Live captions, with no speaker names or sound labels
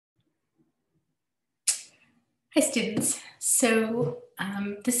Hi, students. So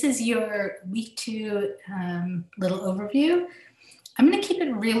this is your week 2 little overview. I'm going to keep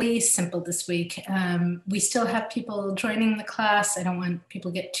it really simple this week. We still have people joining the class. I don't want people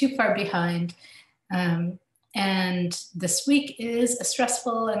to get too far behind. And this week is a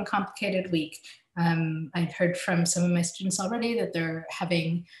stressful and complicated week. I've heard from some of my students already that they're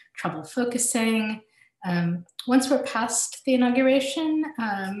having trouble focusing. Once we're past the inauguration,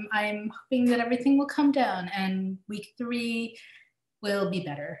 I'm hoping that everything will come down and week 3 will be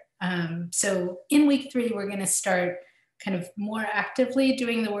better. So in week 3, we're going to start kind of more actively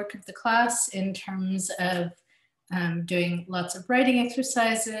doing the work of the class in terms of doing lots of writing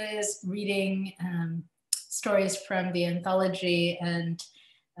exercises, reading stories from the anthology, and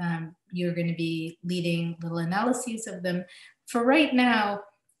you're going to be leading little analyses of them. For right now,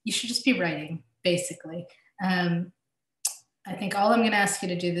 you should just be writing, basically. I think all I'm going to ask you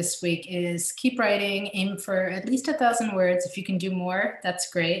to do this week is keep writing, aim for at least 1,000 words. If you can do more,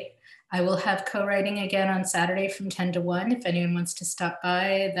 that's great. I will have co-writing again on Saturday from 10 to 1. If anyone wants to stop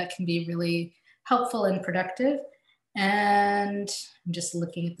by, that can be really helpful and productive. And I'm just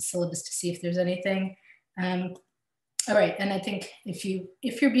looking at the syllabus to see if there's anything. All right, and I think if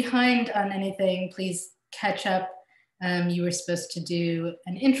you're behind on anything, please catch up. You were supposed to do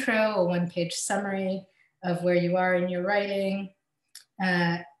an intro, a one-page summary of where you are in your writing.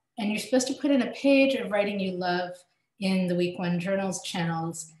 And you're supposed to put in a page of writing you love in the week 1 journals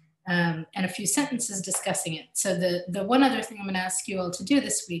channels and a few sentences discussing it. So the one other thing I'm going to ask you all to do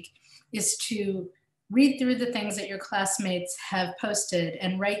this week is to read through the things that your classmates have posted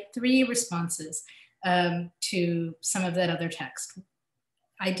and write 3 responses to some of that other text.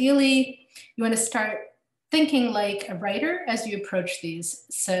 Ideally, you want to start thinking like a writer as you approach these,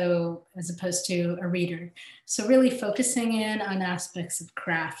 so as opposed to a reader. So really focusing in on aspects of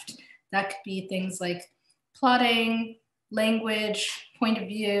craft. That could be things like plotting, language, point of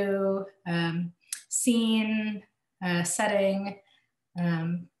view, scene, setting,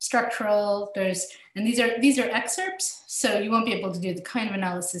 structural. And these are excerpts, so you won't be able to do the kind of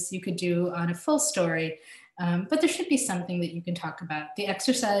analysis you could do on a full story. But there should be something that you can talk about. The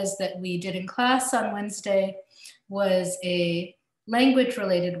exercise that we did in class on Wednesday was a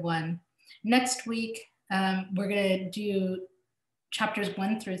language-related one. Next week, we're going to do chapters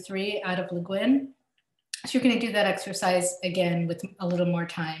 1 through 3 out of Le Guin. So you're going to do that exercise again with a little more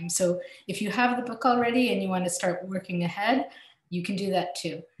time. So if you have the book already and you want to start working ahead, you can do that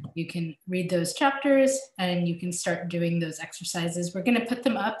too. You can read those chapters and you can start doing those exercises. We're going to put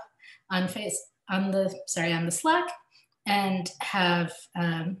them up on the Slack, and have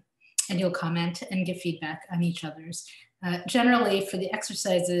and you'll comment and give feedback on each other's. Generally, for the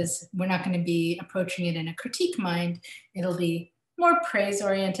exercises, we're not going to be approaching it in a critique mind. It'll be more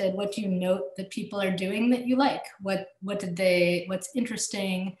praise-oriented. What do you note that people are doing that you like? What's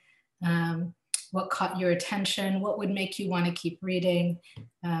interesting? What caught your attention? What would make you want to keep reading?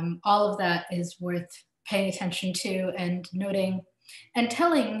 All of that is worth paying attention to and noting and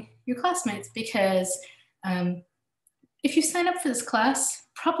telling your classmates, because if you sign up for this class,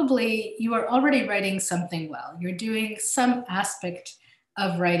 probably you are already writing something well. You're doing some aspect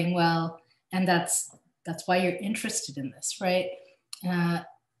of writing well, and that's why you're interested in this, right?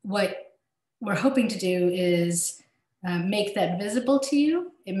 What we're hoping to do is make that visible to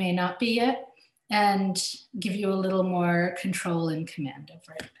you. It may not be yet, and give you a little more control and command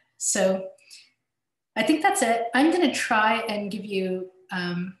over it. So I think that's it. I'm going to try and give you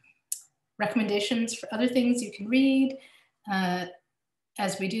recommendations for other things you can read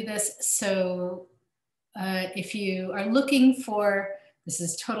as we do this. So if you are looking for, this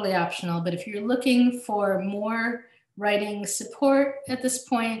is totally optional, but if you're looking for more writing support at this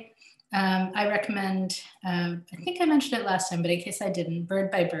point, I recommend, I think I mentioned it last time, but in case I didn't,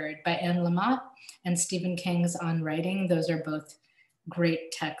 Bird by Bird by Anne Lamott and Stephen King's On Writing. Those are both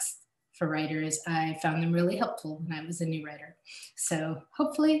great texts for writers. I found them really helpful when I was a new writer. So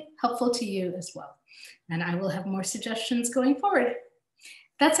hopefully helpful to you as well. And I will have more suggestions going forward.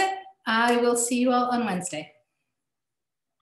 That's it. I will see you all on Wednesday.